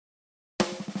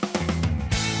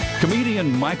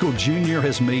Comedian Michael Jr.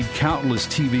 has made countless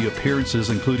TV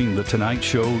appearances, including The Tonight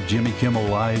Show, Jimmy Kimmel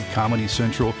Live, Comedy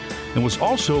Central, and was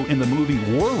also in the movie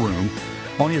War Room.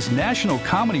 On his national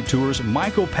comedy tours,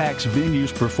 Michael packs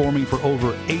venues performing for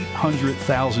over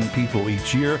 800,000 people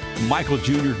each year. Michael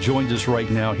Jr. joins us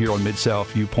right now here on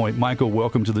Mid-South Viewpoint. Michael,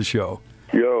 welcome to the show.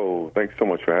 Yo, thanks so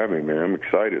much for having me, man. I'm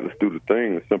excited. Let's do the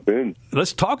thing. Let's jump in.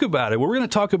 Let's talk about it. We're going to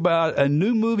talk about a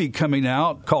new movie coming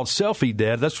out called Selfie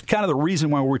Dad. That's kind of the reason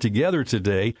why we're together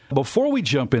today. Before we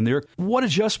jump in there, what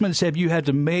adjustments have you had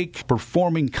to make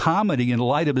performing comedy in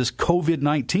light of this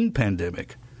COVID-19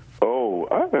 pandemic? Oh,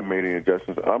 I haven't made any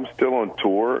adjustments. I'm still on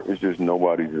tour. It's just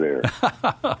nobody's there.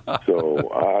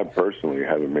 So I personally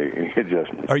haven't made any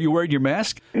adjustments. Are you wearing your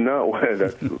mask? No,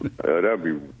 that'd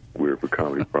be weird for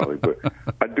comedy probably. But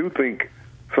I do think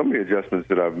some of the adjustments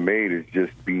that I've made is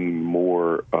just being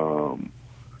more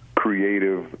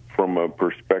creative from a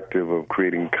perspective of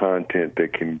creating content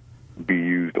that can be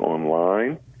used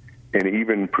online, and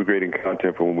even creating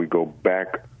content for when we go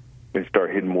back and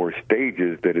start hitting more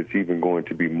stages, that it's even going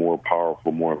to be more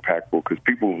powerful, more impactful, because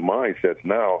people's mindsets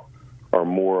now are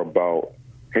more about,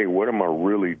 hey, what am I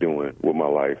really doing with my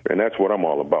life? And that's what I'm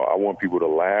all about. I want people to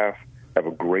laugh, have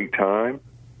a great time,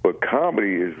 but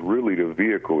comedy is really the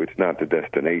vehicle. It's not the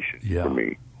destination for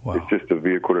me. Wow. It's just a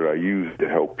vehicle that I use to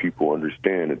help people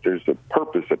understand that there's a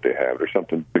purpose that they have. There's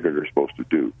something bigger they're supposed to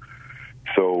do.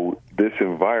 So this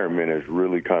environment has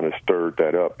really kind of stirred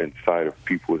that up inside of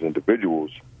people as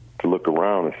individuals to look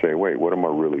around and say, wait, what am I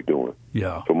really doing?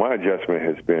 Yeah. So my adjustment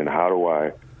has been, how do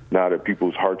I, now that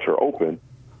people's hearts are open,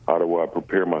 how do I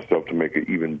prepare myself to make an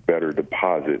even better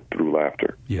deposit through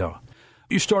laughter? Yeah.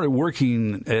 You started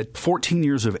working at 14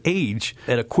 years of age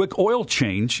at a quick oil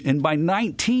change, and by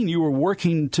 19 you were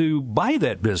working to buy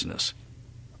that business.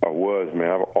 I was, man.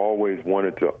 I've always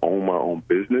wanted to own my own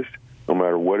business, no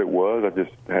matter what it was. I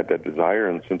just had that desire,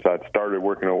 and since I started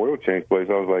working at an oil change place,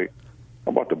 I was like,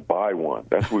 I'm about to buy one.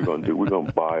 That's what we're going to do. We're going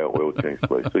to buy an oil change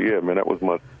place. So, yeah, man, that was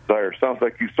my desire. Sounds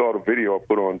like you saw the video I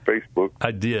put on Facebook.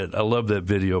 I did. I love that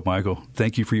video, Michael.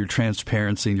 Thank you for your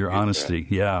transparency and your honesty.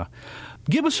 Yeah.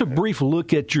 Give us a brief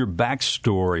look at your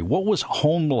backstory. What was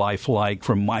home life like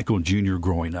for Michael Jr.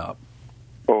 growing up?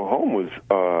 Well, home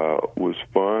was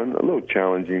fun, a little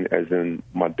challenging, as in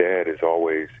my dad is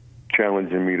always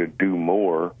challenging me to do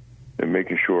more and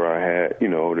making sure I had,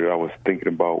 that I was thinking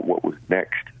about what was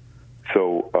next.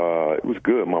 So it was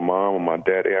good. My mom and my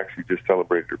dad, they actually just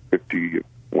celebrated their 50th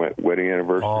wedding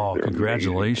anniversary. Oh, They're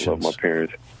congratulations. Amazing. I love my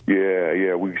parents.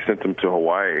 Yeah. We sent them to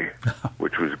Hawaii,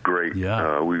 which was great.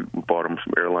 Yeah. We bought them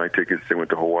some airline tickets. They went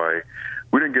to Hawaii.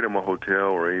 We didn't get them a hotel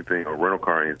or anything, or rental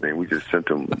car or anything. We just sent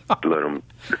them to let them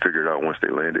figure it out once they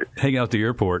landed. Hang out at the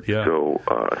airport, yeah. So,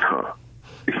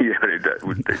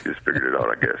 they just figured it out,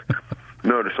 I guess.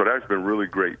 No, so that's been really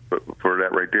great for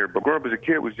that right there. But growing up as a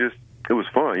kid was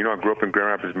fun. I grew up in Grand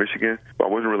Rapids, Michigan, but I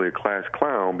wasn't really a class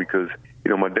clown because,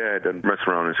 my dad doesn't mess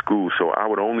around in school. So I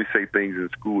would only say things in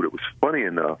school that was funny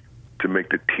enough to make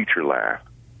the teacher laugh.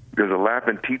 Because a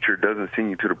laughing teacher doesn't send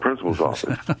you to the principal's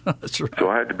office. That's right. So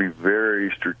I had to be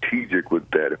very strategic with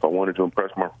that. If I wanted to impress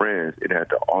my friends, it had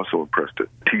to also impress the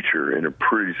teacher in a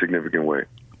pretty significant way.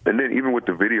 And then even with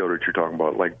the video that you're talking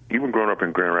about, like even growing up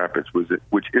in Grand Rapids,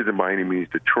 which isn't by any means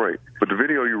Detroit, but the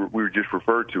video we just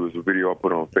referred to is a video I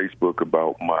put on Facebook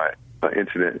about my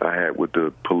incident I had with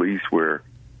the police where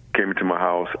came into my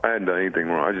house. I hadn't done anything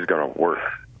wrong. I just got off work.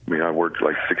 I worked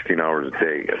like 16 hours a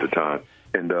day at the time.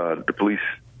 And the police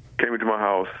came into my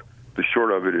house. The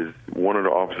short of it is one of the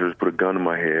officers put a gun in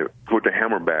my head, put the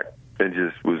hammer back, and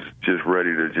was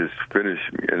ready to just finish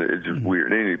me. And it's just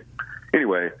weird.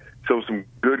 Anyway, so some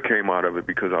good came out of it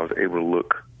because I was able to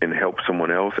look and help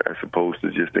someone else as opposed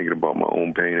to just thinking about my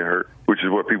own pain and hurt, which is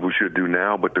what people should do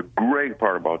now. But the great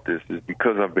part about this is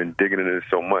because I've been digging into this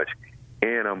so much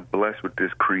and I'm blessed with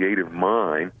this creative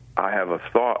mind, I have a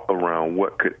thought around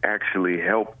what could actually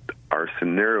help our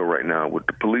scenario right now with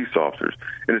the police officers.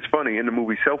 And it's funny, in the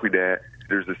movie Selfie Dad,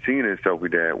 there's a scene in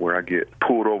Selfie Dad where I get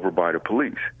pulled over by the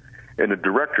police. And the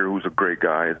director, who's a great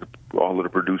guy, all of the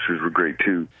producers were great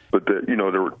too. But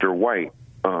they're white.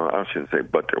 I shouldn't say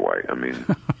but they're white. I mean,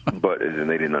 but as in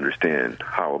they didn't understand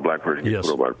how a black person gets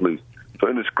pulled over by the police. So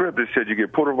in the script, it said you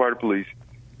get pulled over by the police,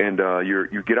 and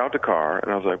you get out the car.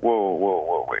 And I was like,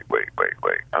 whoa, wait.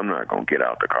 I'm not gonna get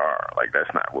out the car. Like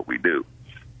that's not what we do.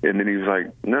 And then he was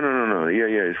like, no. Yeah,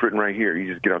 it's written right here.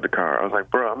 You just get out the car. I was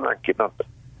like, bro, I'm not getting out the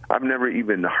I've never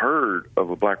even heard of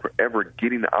a black person ever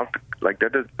getting out. Like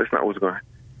that's not what's going to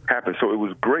happen. So it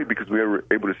was great because we were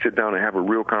able to sit down and have a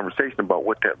real conversation about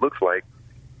what that looks like.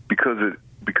 Because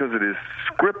because of this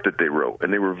script that they wrote,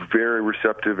 and they were very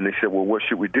receptive, and they said, well, what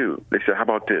should we do? They said, how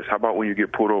about this? How about when you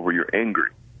get pulled over, you're angry?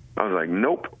 I was like,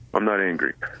 nope, I'm not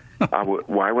angry.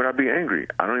 Why would I be angry?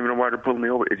 I don't even know why they're pulling me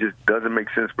over. It just doesn't make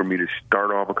sense for me to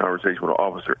start off a conversation with an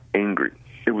officer angry.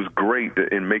 It was great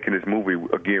that in making this movie,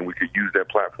 again, we could use that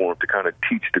platform to kind of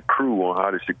teach the crew on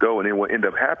how this should go. And then what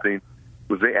ended up happening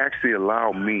was they actually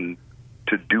allowed me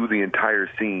to do the entire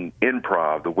scene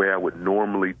improv the way I would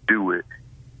normally do it,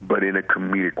 but in a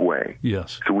comedic way.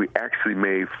 Yes. So we actually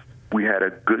we had a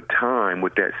good time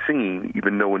with that scene,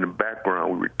 even though in the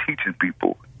background we were teaching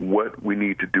people what we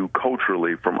need to do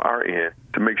culturally from our end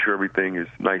to make sure everything is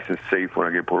nice and safe when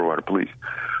I get pulled over by the police.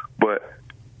 But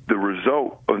the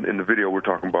result in the video we're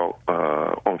talking about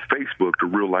on Facebook, the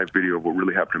real-life video of what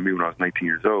really happened to me when I was 19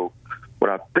 years old, what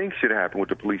I think should happen with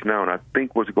the police now, and I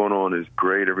think what's going on is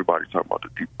great. Everybody's talking about the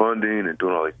defunding and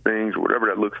doing all these things, or whatever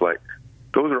that looks like.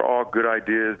 Those are all good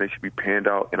ideas. They should be panned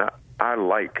out. And I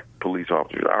like police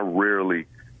officers. I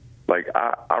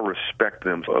respect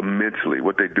them immensely.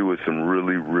 What they do is some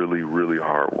really, really, really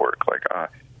hard work. Like,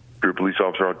 if you're a police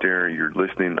officer out there and you're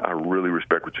listening, I really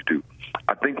respect what you do.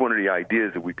 I think one of the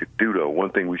ideas that we could do, though,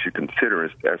 one thing we should consider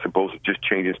is, as opposed to just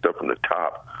changing stuff from the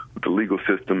top with the legal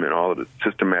system and all of the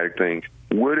systematic things,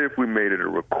 what if we made it a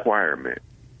requirement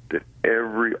that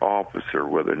every officer,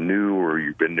 whether new or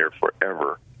you've been there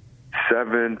forever,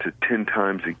 7 to 10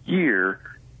 times a year,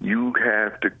 you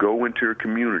have to go into your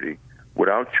community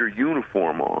without your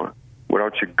uniform on,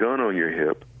 without your gun on your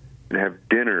hip, and have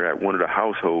dinner at one of the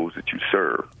households that you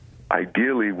serve,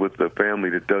 ideally with a family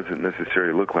that doesn't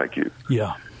necessarily look like you.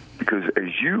 Yeah. Because as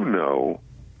you know,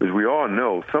 as we all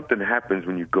know, something happens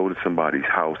when you go to somebody's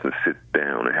house and sit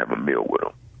down and have a meal with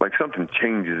them. Like, something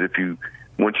changes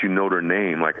once you know their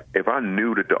name. Like, if I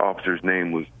knew that the officer's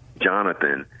name was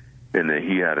Jonathan and that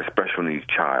he had a special needs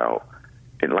child,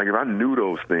 and like if I knew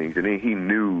those things, and then he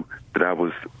knew that I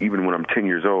was, even when I'm 10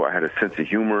 years old, I had a sense of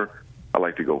humor. I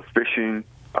like to go fishing.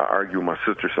 I argue with my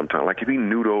sister sometimes. Like, if he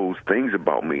knew those things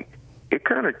about me, it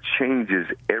kind of changes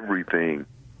everything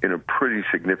in a pretty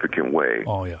significant way.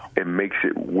 Oh, yeah. It makes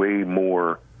it way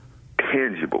more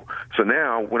tangible. So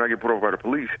now when I get pulled over by the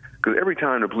police, because every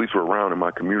time the police were around in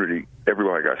my community,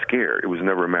 everybody got scared. It was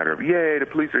never a matter of, yay, the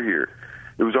police are here.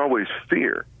 It was always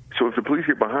fear. So if the police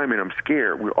get behind me and I'm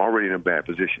scared, we're already in a bad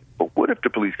position. But what if the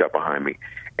police got behind me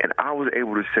and I was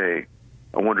able to say,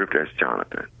 I wonder if that's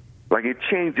Jonathan? Like, it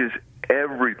changes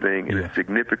everything in a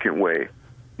significant way,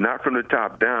 not from the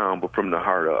top down, but from the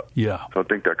heart up. Yeah. So I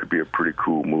think that could be a pretty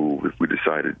cool move if we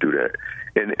decided to do that.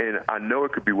 And I know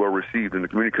it could be well received in the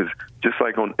community, because just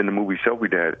like in the movie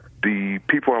Selfie Dad, the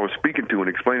people I was speaking to and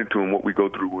explaining to them what we go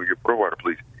through when we get pulled over by the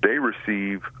police, they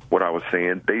receive what I was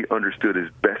saying. They understood as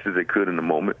best as they could in the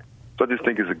moment. So I just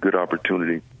think it's a good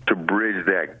opportunity to bridge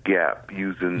that gap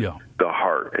using the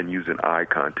heart and using eye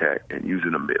contact and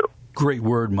using a meal. Great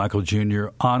word, Michael Jr.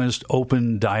 Honest,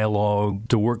 open dialogue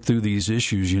to work through these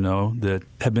issues, that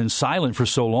have been silent for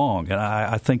so long. And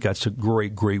I think that's a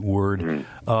great, great word.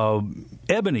 Mm-hmm.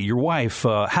 Ebony, your wife,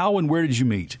 how and where did you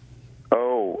meet?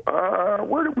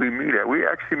 Where did we meet at? We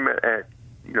actually met at,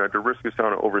 at the risk of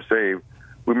sounding oversaved,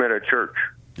 we met at church.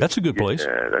 That's a good place.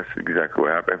 Yeah, that's exactly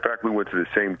what happened. In fact, we went to the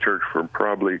same church for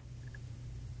probably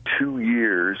 2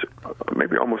 years,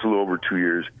 maybe almost a little over 2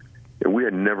 years. And we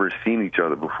had never seen each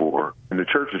other before. And the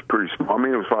church was pretty small. I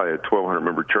mean, it was probably a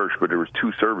 1,200-member church, but there was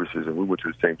 2 services, and we went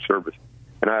to the same service.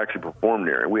 And I actually performed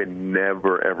there. And we had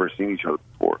never, ever seen each other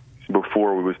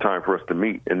before it was time for us to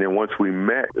meet. And then once we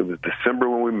met, it was December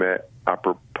when we met. I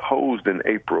proposed in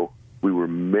April. We were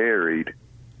married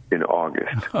in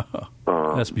August.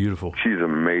 That's beautiful. She's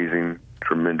amazing,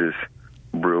 tremendous,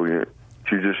 brilliant.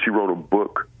 She wrote a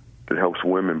book that helps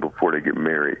women before they get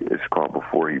married. It's called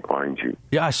Before He Finds You.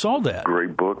 Yeah, I saw that.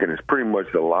 Great book, and it's pretty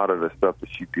much a lot of the stuff that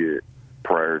she did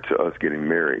prior to us getting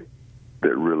married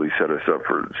that really set us up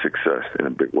for success in a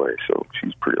big way. So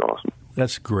she's pretty awesome.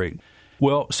 That's great.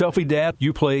 Well, Selfie Dad,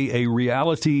 you play a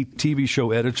reality TV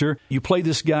show editor. You play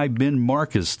this guy, Ben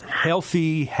Marcus,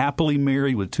 healthy, happily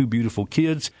married with 2 beautiful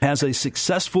kids, has a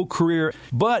successful career,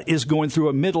 but is going through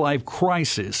a midlife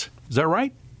crisis. Is that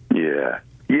right? Yeah.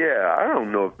 Yeah, I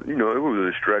don't know if, it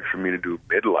was a stretch for me to do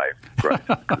midlife crisis,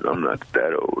 because I'm not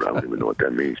that old. I don't even know what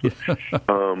that means. But,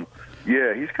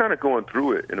 yeah, he's kind of going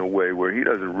through it in a way where he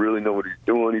doesn't really know what he's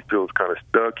doing. He feels kind of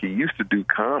stuck. He used to do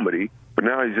comedy, but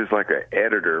now he's just like an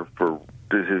editor for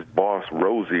his boss,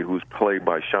 Rosie, who's played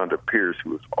by Shonda Pierce,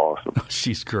 who is awesome.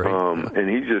 She's great. And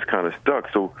he's just kind of stuck.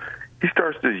 So He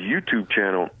starts this YouTube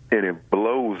channel, and it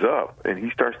blows up, and he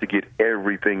starts to get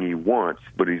everything he wants,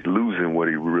 but he's losing what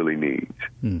he really needs.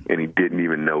 And he didn't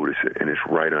even notice it, and it's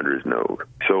right under his nose.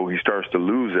 So he starts to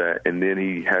lose that, and then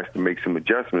he has to make some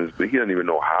adjustments, but he doesn't even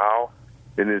know how.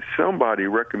 And then somebody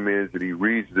recommends that he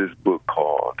reads this book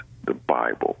called the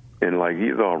Bible. And, like,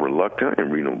 he's all reluctant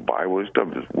and reading the Bible and stuff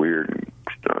is weird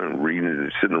and reading it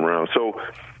and sitting around. So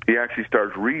he actually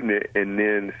starts reading it, and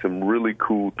then some really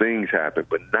cool things happen,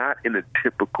 but not in a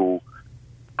typical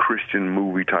Christian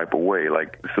movie type of way.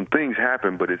 Like, some things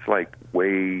happen, but it's, like,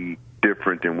 way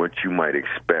different than what you might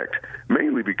expect,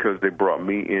 mainly because they brought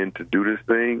me in to do this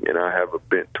thing, and I have a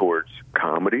bent towards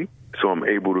comedy, so I'm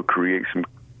able to create some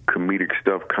comedic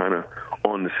stuff kind of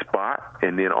on the spot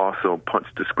and then also punch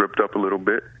the script up a little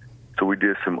bit. So we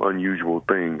did some unusual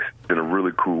things in a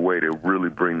really cool way to really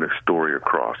bring the story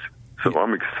across. So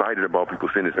I'm excited about people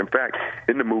seeing this. In fact,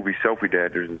 in the movie Selfie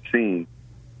Dad, there's a scene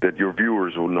that your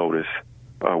viewers will notice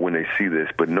when they see this,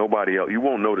 but nobody else, you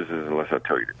won't notice this unless I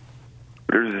tell you this.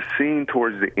 There's a scene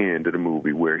towards the end of the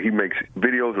movie where he makes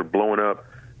videos are blowing up.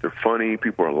 They're funny.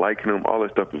 People are liking them. All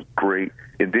that stuff is great.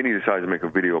 And then he decides to make a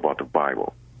video about the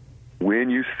Bible.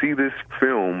 When you see this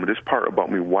film, this part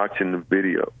about me watching the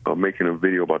video, making a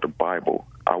video about the Bible,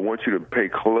 I want you to pay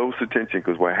close attention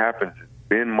because what happens is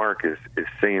Ben Marcus is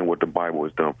saying what the Bible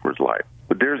has done for his life.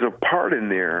 But there's a part in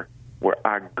there where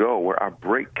I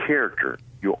break character.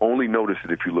 You'll only notice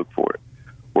it if you look for it.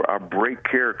 Where I break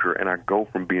character and I go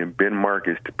from being Ben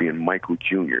Marcus to being Michael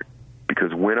Jr.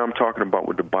 Because when I'm talking about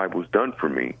what the Bible's done for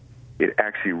me, it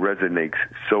actually resonates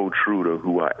so true to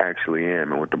who I actually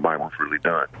am and what the Bible's really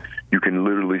done. You can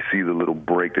literally see the little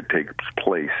break that takes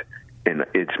place, and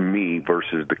it's me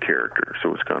versus the character.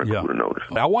 So it's kind of cool to notice.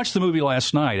 I watched the movie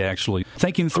last night, actually,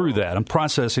 thinking through that. I'm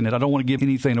processing it. I don't want to give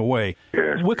anything away.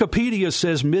 Yeah. Wikipedia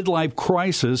says midlife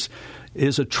crisis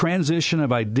is a transition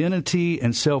of identity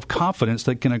and self-confidence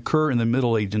that can occur in the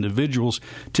middle-aged individuals,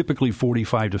 typically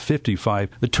 45 to 55.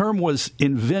 The term was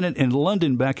invented in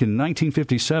London back in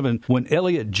 1957 when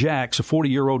Elliot Jacks, a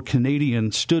 40-year-old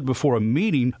Canadian, stood before a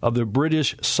meeting of the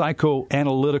British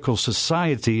Psychoanalytical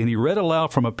Society, and he read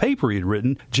aloud from a paper he had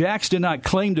written. Jacks did not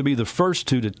claim to be the first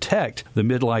to detect the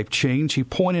midlife change. He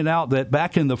pointed out that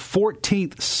back in the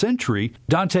 14th century,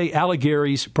 Dante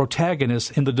Alighieri's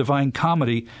protagonist in the Divine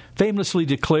Comedy famously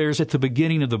declares at the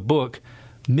beginning of the book,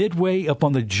 midway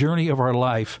upon the journey of our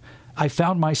life, I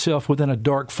found myself within a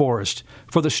dark forest,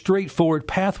 for the straightforward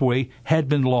pathway had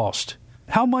been lost.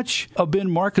 How much of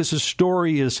Ben Marcus's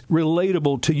story is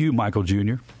relatable to you, Michael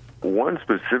Jr.? One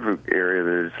specific area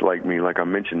that is like me, like I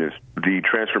mentioned, is the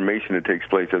transformation that takes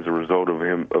place as a result of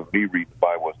me reading the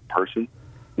Bible as a person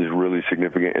is really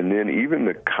significant. And then even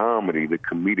the comedy, the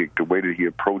comedic, the way that he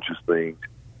approaches things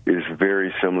is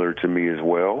very similar to me as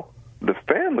well. The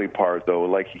family part, though,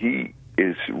 like he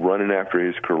is running after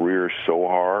his career so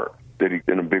hard that he,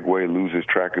 in a big way, loses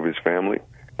track of his family.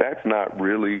 That's not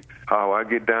really how I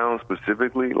get down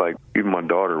specifically. Like, even my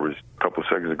daughter was a couple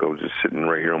seconds ago just sitting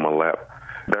right here on my lap.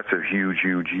 That's a huge,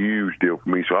 huge, huge deal for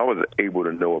me. So I was able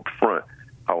to know up front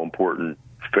how important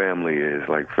family is.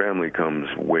 Like, family comes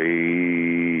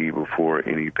way before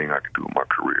anything I could do in my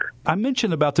career. I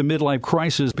mentioned about the midlife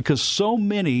crisis because so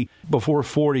many before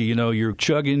 40, you're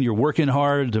chugging, you're working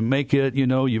hard to make it,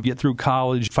 you get through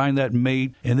college, find that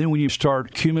mate, and then when you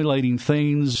start accumulating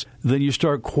things, then you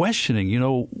start questioning,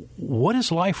 what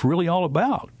is life really all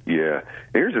about? Yeah.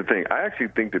 Here's the thing. I actually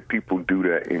think that people do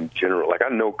that in general. Like, I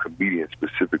know comedians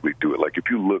specifically do it. Like, if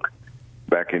you look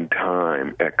back in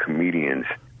time at comedians,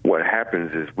 what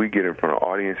happens is we get in front of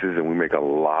audiences and we make a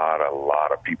lot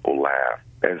of people laugh.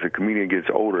 As a comedian gets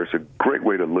older, it's a great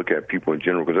way to look at people in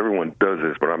general because everyone does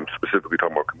this, but I'm specifically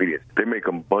talking about comedians. They make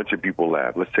a bunch of people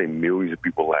laugh. Let's say millions of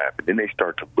people laugh. And then they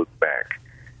start to look back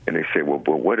and they say, well,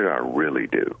 what did I really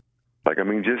do? Like,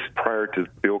 just prior to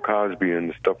Bill Cosby and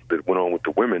the stuff that went on with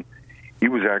the women, he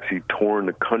was actually touring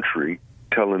the country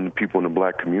telling the people in the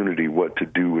black community what to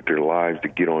do with their lives to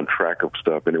get on track of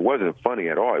stuff. And it wasn't funny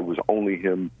at all. It was only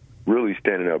him really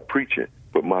standing up preaching.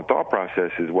 But my thought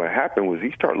process is what happened was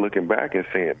he started looking back and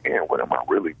saying, man, what am I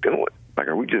really doing? Like,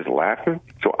 are we just laughing?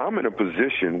 So I'm in a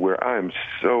position where I am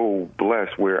so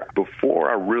blessed where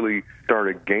before I really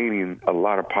started gaining a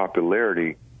lot of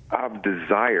popularity, I've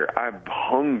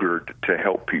hungered to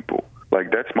help people. Like,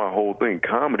 that's my whole thing.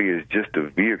 Comedy is just a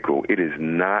vehicle. It is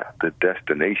not the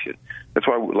destination. That's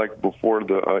why, like, before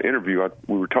the interview,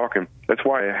 we were talking, that's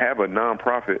why I have a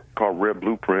nonprofit called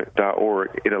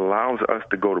redblueprint.org. It allows us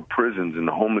to go to prisons and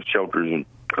the homeless shelters and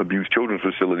abused children's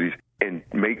facilities and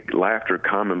make laughter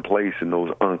commonplace in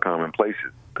those uncommon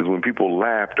places. Because when people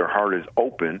laugh, their heart is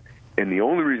open, And the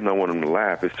only reason I want them to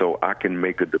laugh is so I can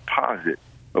make a deposit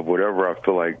of whatever I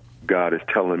feel like God is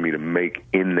telling me to make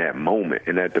in that moment.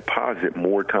 And that deposit,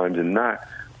 more times than not,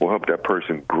 will help that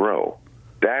person grow.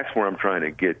 That's where I'm trying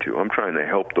to get to. I'm trying to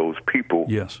help those people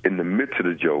in the midst of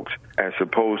the jokes, as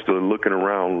opposed to looking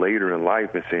around later in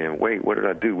life and saying, wait, what did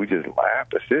I do? We just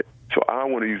laughed. That's it. So I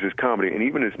want to use this comedy. And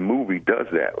even this movie does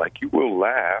that. Like, you will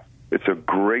laugh. It's a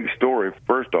great story,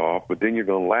 first off, but then you're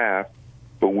going to laugh.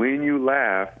 But when you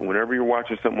laugh, whenever you're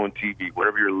watching something on TV,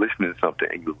 whenever you're listening to something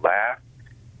and you laugh,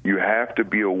 you have to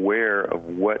be aware of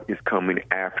what is coming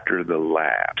after the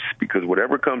laughs. Because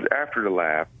whatever comes after the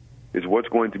laugh is what's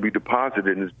going to be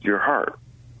deposited in your heart.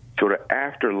 So the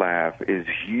after laugh is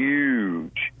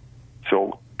huge.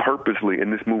 So purposely in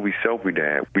this movie, Selfie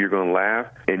Dad, you're going to laugh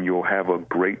and you'll have a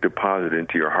great deposit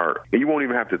into your heart. And you won't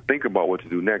even have to think about what to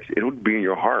do next. It'll be in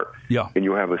your heart. Yeah. And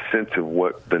you'll have a sense of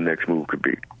what the next move could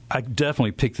be. I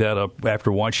definitely picked that up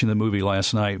after watching the movie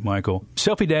last night, Michael.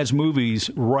 Selfie Dad's movie's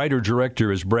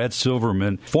writer-director is Brad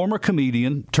Silverman, former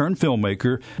comedian turned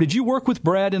filmmaker. Did you work with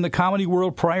Brad in the comedy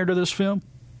world prior to this film?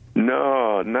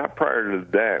 No, not prior to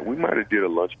that. We might have did a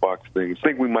Lunchbox thing. I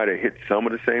think we might have hit some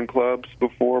of the same clubs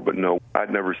before, but no, I'd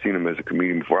never seen him as a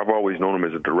comedian before. I've always known him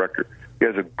as a director. He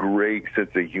has a great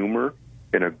sense of humor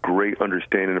and a great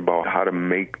understanding about how to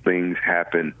make things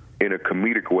happen in a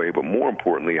comedic way, but more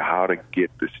importantly, how to get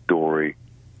the story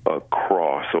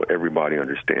across so everybody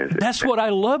understands it. That's what I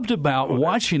loved about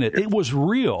watching it. It was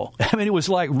real. I mean, it was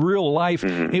like real life.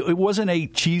 Mm-hmm. It wasn't a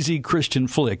cheesy Christian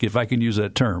flick, if I can use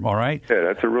that term, all right? Yeah,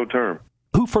 that's a real term.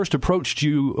 Who first approached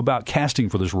you about casting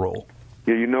for this role?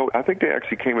 Yeah, I think they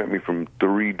actually came at me from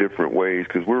 3 different ways,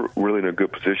 because we're really in a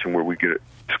good position where we get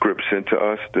scripts sent to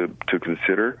us to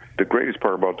consider. The greatest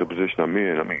part about the position I'm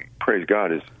in, praise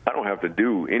God, is I don't have to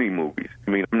do any movies.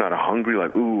 I'm not hungry,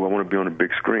 like, ooh, I want to be on a big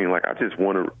screen. Like, I just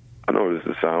want to, I know this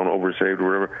is sound oversaved or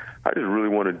whatever, I just really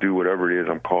want to do whatever it is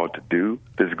I'm called to do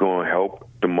that's going to help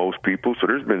the most people. So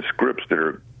there's been scripts that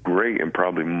are great and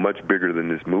probably much bigger than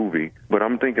this movie. But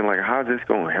I'm thinking, like, how's this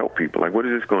going to help people? Like, what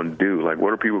is this going to do? Like,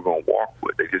 what are people going to walk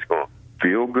with? They just going to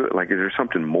feel good? Like, is there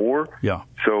something more? Yeah.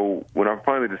 So when I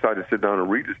finally decided to sit down and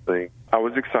read this thing, I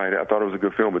was excited. I thought it was a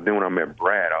good film. But then when I met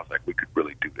Brad, I was like, we could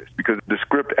really do this. Because the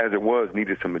script as it was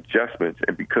needed some adjustments.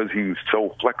 And because he was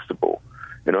so flexible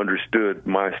and understood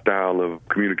my style of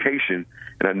communication,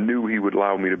 and I knew he would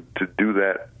allow me to do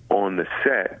that on the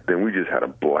set, then we just had a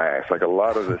blast. Like, a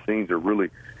lot of the scenes are really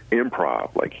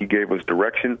improv. Like, he gave us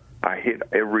direction. I hit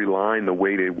every line the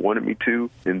way they wanted me to,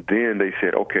 and then they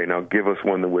said, okay, now give us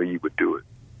one the way you would do it.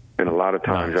 And a lot of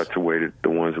times that's the way that the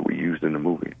ones that we used in the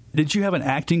movie. Did you have an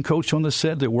acting coach on the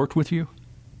set that worked with you?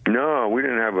 No, we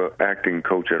didn't have an acting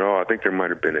coach at all. I think there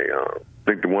might have been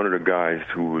one of the guys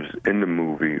who was in the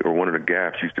movie, or one of the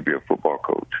gaps, used to be a football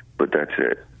coach, but that's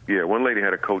it. Yeah, one lady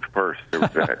had a coach purse. There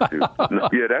was that, too.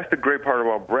 Yeah, that's the great part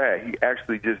about Brad. He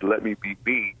actually just let me be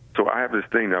me. So I have this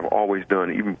thing that I've always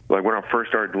done. Even like when I first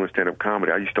started doing stand-up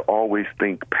comedy, I used to always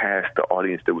think past the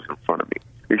audience that was in front of me.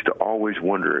 I used to always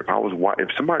wonder if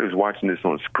somebody was watching this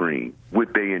on screen,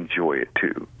 would they enjoy it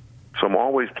too? So I'm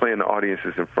always playing the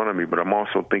audiences in front of me, but I'm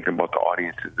also thinking about the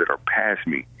audiences that are past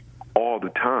me all the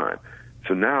time.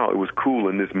 So now it was cool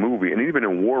in this movie, and even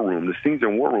in War Room, the scenes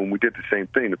in War Room, we did the same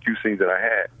thing. The few scenes that I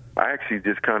had, I actually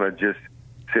just kind of just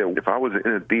said, if I was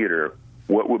in a theater,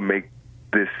 what would make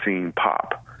this scene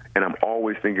pop? And I'm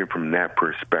always thinking from that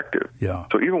perspective. Yeah.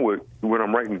 So even when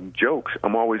I'm writing jokes,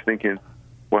 I'm always thinking,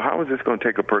 well, how is this going to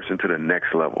take a person to the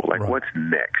next level? Like, what's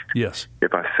next? Yes.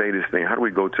 If I say this thing, how do we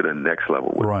go to the next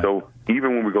level? Right. So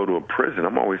even when we go to a prison,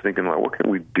 I'm always thinking, like, what can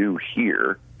we do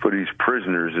here for these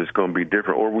prisoners that's going to be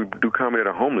different? Or we do comedy at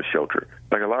a homeless shelter.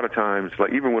 Like, a lot of times,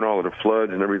 like, even when all of the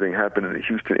floods and everything happened in the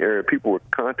Houston area, people were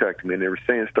contacting me, and they were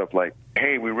saying stuff like,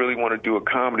 hey, we really want to do a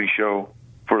comedy show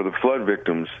for the flood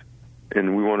victims,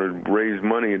 and we want to raise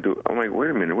money and do. I'm like, wait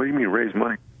a minute, what do you mean raise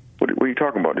money? What are you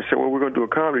talking about? They said, well, we're going to do a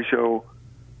comedy show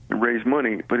and raise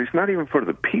money, but it's not even for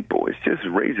the people. It's just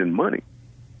raising money.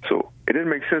 So it didn't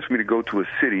make sense for me to go to a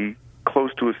city,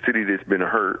 close to a city that's been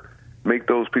hurt, make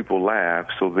those people laugh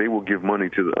so they will give money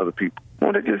to the other people.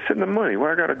 Well, they just send the money.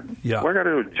 Why I gotta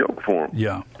do a joke for them?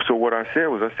 Yeah. So what I said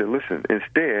was, listen,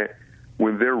 instead,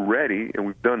 when they're ready, and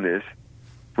we've done this,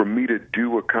 for me to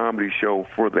do a comedy show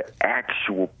for the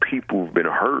actual people who've been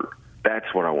hurt, That's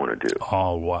what I want to do.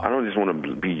 Oh, wow. I don't just want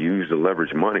to be used to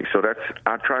leverage money. So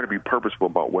I try to be purposeful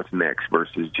about what's next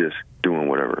versus just doing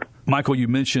whatever. Michael, you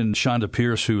mentioned Shonda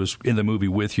Pierce, who is in the movie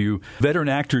with you. Veteran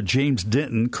actor James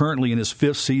Denton, currently in his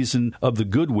 5th season of The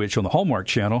Good Witch on the Hallmark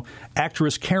Channel.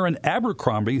 Actress Karen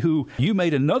Abercrombie, who you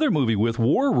made another movie with,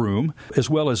 War Room,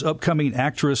 as well as upcoming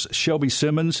actress Shelby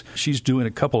Simmons. She's doing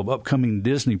a couple of upcoming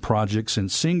Disney projects.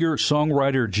 And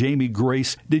singer-songwriter Jamie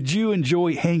Grace. Did you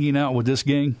enjoy hanging out with this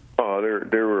gang? Oh,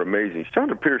 they were amazing.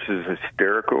 Shonda Pierce is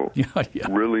hysterical. Yeah.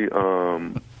 Really,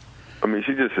 I mean,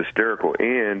 she's just hysterical,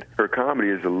 and her comedy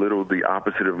is a little the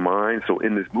opposite of mine. So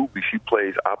in this movie, she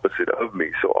plays opposite of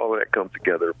me. So all of that comes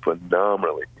together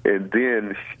phenomenally. And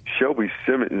then Shelby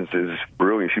Simmons is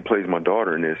brilliant. She plays my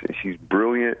daughter in this, and she's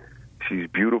brilliant. She's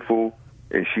beautiful,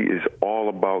 and she is all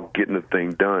about getting the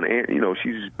thing done. And, you know,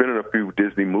 she's been in a few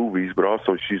Disney movies, but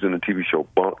also she's in the TV show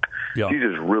Bunked. Yeah. She's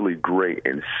just really great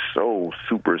and so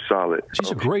super solid. She's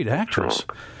a great actress.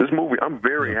 This movie, I'm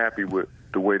very happy with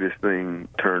the way this thing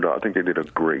turned out. I think they did a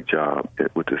great job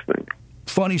with this thing.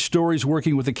 Funny stories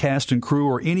working with the cast and crew,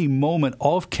 or any moment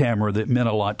off camera that meant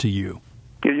a lot to you?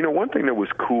 Yeah, you know, one thing that was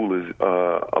cool is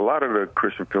a lot of the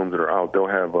Christian films that are out, they'll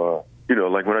have, you know,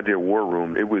 like when I did War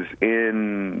Room, it was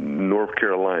in North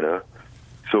Carolina.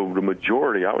 So the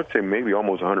majority, I would say maybe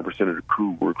almost 100% of the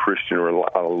crew were Christian, or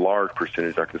a large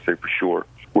percentage, I could say for sure.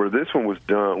 Where this one was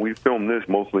done, we filmed this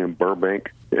mostly in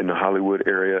Burbank, in the Hollywood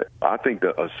area. I think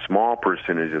that a small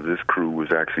percentage of this crew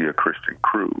was actually a Christian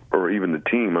crew, or even the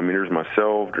team. I mean, there's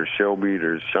myself, there's Shelby,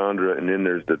 there's Chandra, and then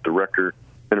there's the director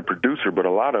and the producer, but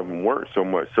a lot of them weren't so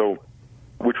much. So,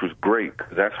 which was great,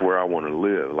 because that's where I want to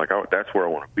live. That's where I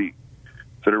want to be.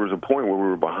 So there was a point where we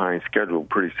were behind schedule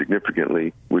pretty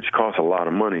significantly, which cost a lot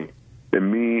of money.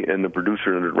 And me and the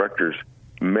producer and the directors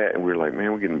met, and we were like,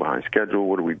 man, we're getting behind schedule.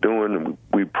 What are we doing? And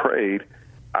we prayed.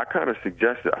 I kind of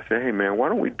suggested, I said, hey, man, why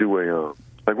don't we do what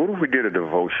if we did a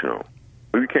devotional?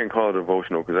 We can't call it a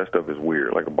devotional because that stuff is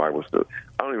weird, like a Bible study.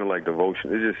 I don't even like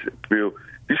devotion. It just feels,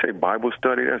 if you say Bible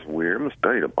study, that's weird. I'm going to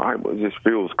study the Bible. It just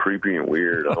feels creepy and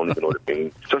weird. I don't even know what it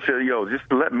means. So I said,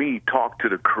 just let me talk to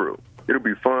the crew. It'll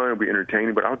be fun, it'll be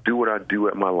entertaining, but I'll do what I do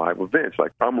at my live events.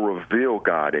 Like, I'm going to reveal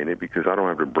God in it because I don't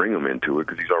have to bring him into it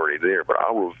because he's already there, but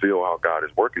I'll reveal how God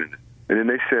is working in it. And then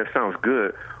they said, sounds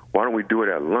good. Why don't we do it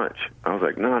at lunch? I was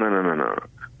like, no.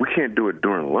 We can't do it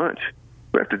during lunch.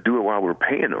 We have to do it while we're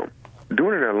paying them.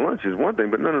 Doing it at lunch is one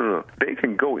thing, but no. They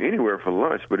can go anywhere for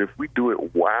lunch, but if we do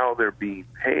it while they're being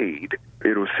paid,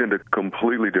 it'll send a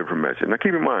completely different message. Now,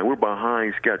 keep in mind, we're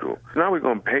behind schedule. Now we're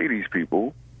going to pay these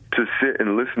people to sit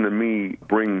and listen to me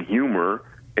bring humor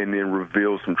and then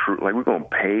reveal some truth. Like, we're going to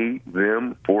pay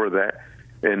them for that.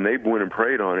 And they went and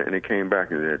prayed on it, and they came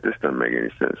back and said, this doesn't make any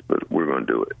sense, but we're going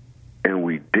to do it. And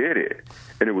we did it.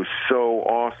 And it was so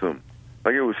awesome.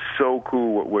 Like, it was so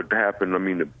cool what happened. I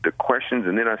mean, the questions.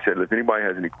 And then I said, if anybody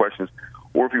has any questions,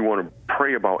 or if you want to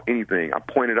pray about anything, I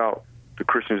pointed out the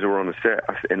Christians that were on the set,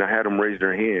 and I had them raise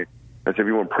their hand. I said, if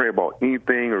you want to pray about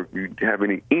anything, or if you have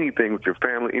anything with your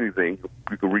family, anything,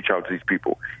 you can reach out to these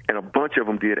people. And a bunch of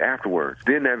them did afterwards.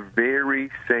 Then that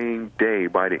very same day,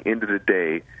 by the end of the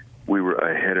day, we were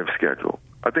ahead of schedule.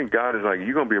 I think God is like,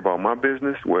 you're going to be about my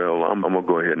business? Well, I'm going to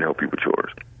go ahead and help you with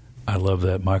yours. I love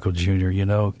that, Michael Jr. You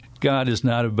know, God is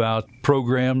not about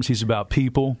programs. He's about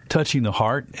people, touching the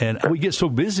heart. And we get so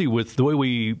busy with the way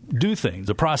we do things,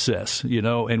 the process,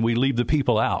 and we leave the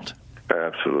people out.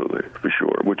 Absolutely, for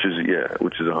sure, which is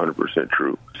 100%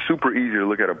 true. Super easy to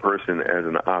look at a person as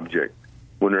an object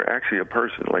when they're actually a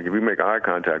person. Like, if we make eye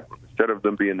contact, instead of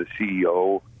them being the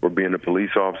CEO or being a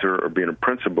police officer or being a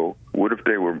principal, what if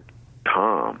they were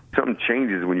Tom? Something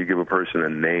changes when you give a person a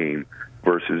name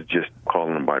versus just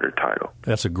calling them by their title.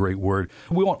 That's a great word.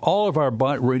 We want all of our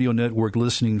Bott Radio Network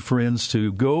listening friends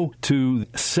to go to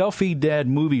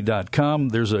selfiedadmovie.com.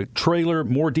 There's a trailer,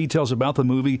 more details about the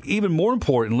movie. Even more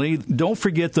importantly, don't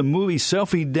forget the movie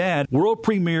Selfie Dad, world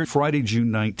premiere Friday, June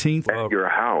 19th. At your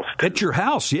house. At your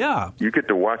house, yeah. You get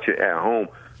to watch it at home.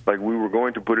 Like, we were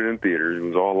going to put it in theaters. It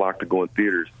was all locked to go in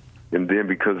theaters. And then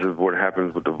because of what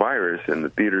happens with the virus and the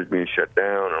theaters being shut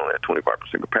down and only at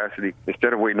 25% capacity,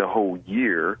 instead of waiting a whole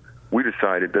year, we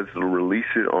decided let's release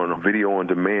it on a video on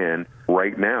demand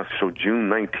right now. So June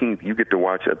 19th, you get to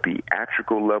watch a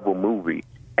theatrical level movie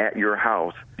at your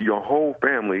house. Your whole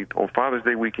family on Father's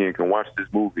Day weekend can watch this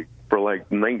movie for like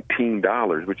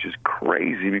 $19, which is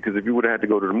crazy because if you would have had to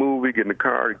go to the movie, get in the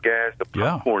car, the gas, the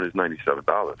popcorn is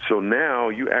 $97. So now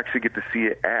you actually get to see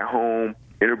it at home.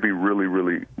 It'll be really,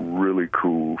 really, really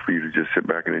cool for you to just sit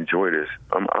back and enjoy this.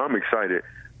 I'm excited.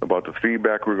 about the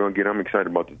feedback we're going to get. I'm excited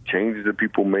about the changes that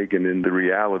people make and then the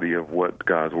reality of what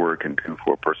God's word can do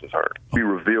for a person's heart. Be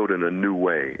revealed in a new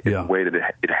way, in a way that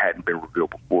it hadn't been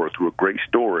revealed before, through a great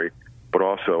story, but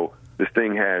also this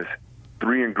thing has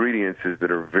 3 ingredients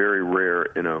that are very rare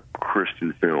in a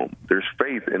Christian film. There's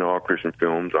faith in all Christian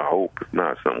films, I hope. If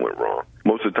not, something went wrong.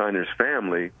 Most of the time there's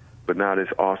family, but now this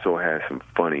also has some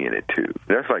funny in it, too.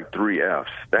 That's like 3 Fs.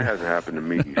 That hasn't happened to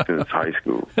me since high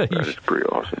school. That is pretty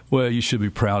awesome. Well, you should be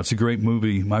proud. It's a great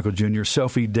movie, Michael Jr.,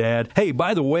 Selfie Dad. Hey,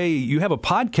 by the way, you have a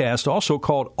podcast also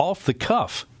called Off the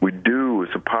Cuff. We do.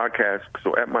 It's a podcast.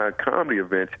 So at my comedy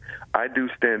events, I do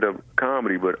stand-up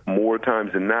comedy, but more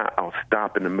times than not, I'll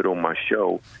stop in the middle of my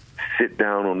show, sit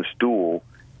down on the stool,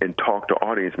 and talk to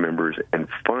audience members, and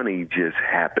funny just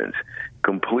happens.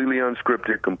 Completely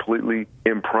unscripted, completely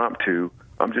impromptu.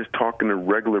 I'm just talking to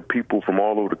regular people from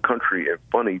all over the country, and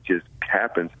funny just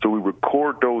happens. So we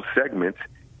record those segments,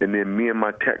 and then me and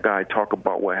my tech guy talk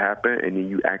about what happened, and then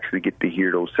you actually get to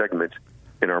hear those segments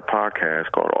in our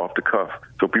podcast called Off the Cuff.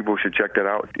 So people should check that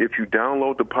out. If you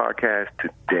download the podcast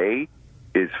today,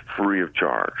 it's free of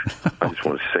charge. I just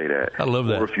want to say that. I love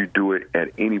that. Or if you do it at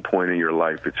any point in your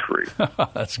life, it's free.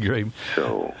 That's great.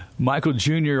 So, Michael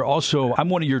Jr., also, I'm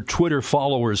one of your Twitter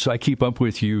followers, so I keep up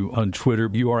with you on Twitter.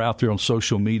 You are out there on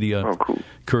social media. Oh, cool.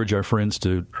 Encourage our friends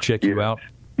to check you out.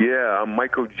 Yeah, I'm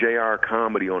Michael Jr.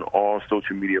 Comedy on all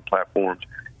social media platforms.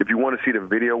 If you want to see the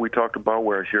video we talked about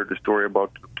where I shared the story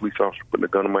about the police officer putting a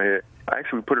gun in my head, I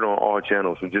actually put it on all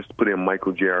channels. So just put in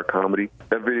Michael Jr. Comedy.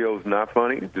 That video is not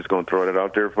funny. I'm just going to throw that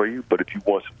out there for you. But if you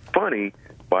want some funny,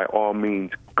 by all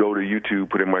means, go to YouTube,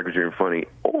 put in Michael Jr. Funny.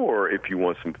 Or if you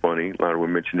want some funny, Lana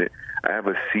would mention it, I have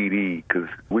a CD because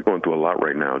we're going through a lot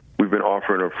right now. We've been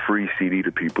offering a free CD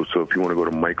to people. So if you want to go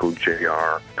to Michael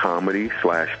Jr.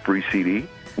 Comedy/free CD,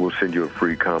 we'll send you a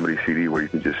free comedy CD where you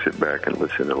can just sit back and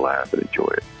listen and laugh and enjoy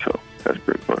it. So that's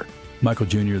pretty fun. Michael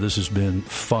Jr., this has been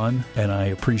fun, and I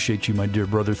appreciate you, my dear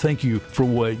brother. Thank you for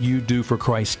what you do for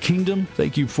Christ's kingdom.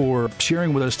 Thank you for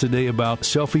sharing with us today about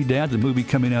Selfie Dad, the movie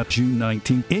coming out June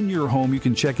 19th. In your home, you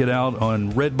can check it out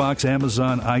on Redbox,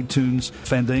 Amazon, iTunes,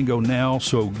 Fandango now.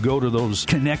 So go to those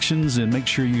connections and make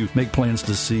sure you make plans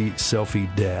to see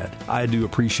Selfie Dad. I do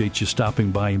appreciate you stopping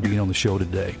by and being on the show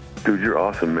today. Dude, you're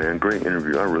awesome, man. Great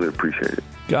interview. I really appreciate it.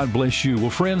 God bless you. Well,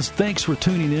 friends, thanks for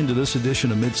tuning in to this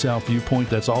edition of Mid-South Viewpoint.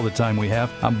 That's all the time we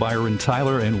have. I'm Byron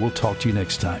Tyler, and we'll talk to you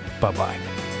next time.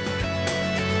 Bye-bye.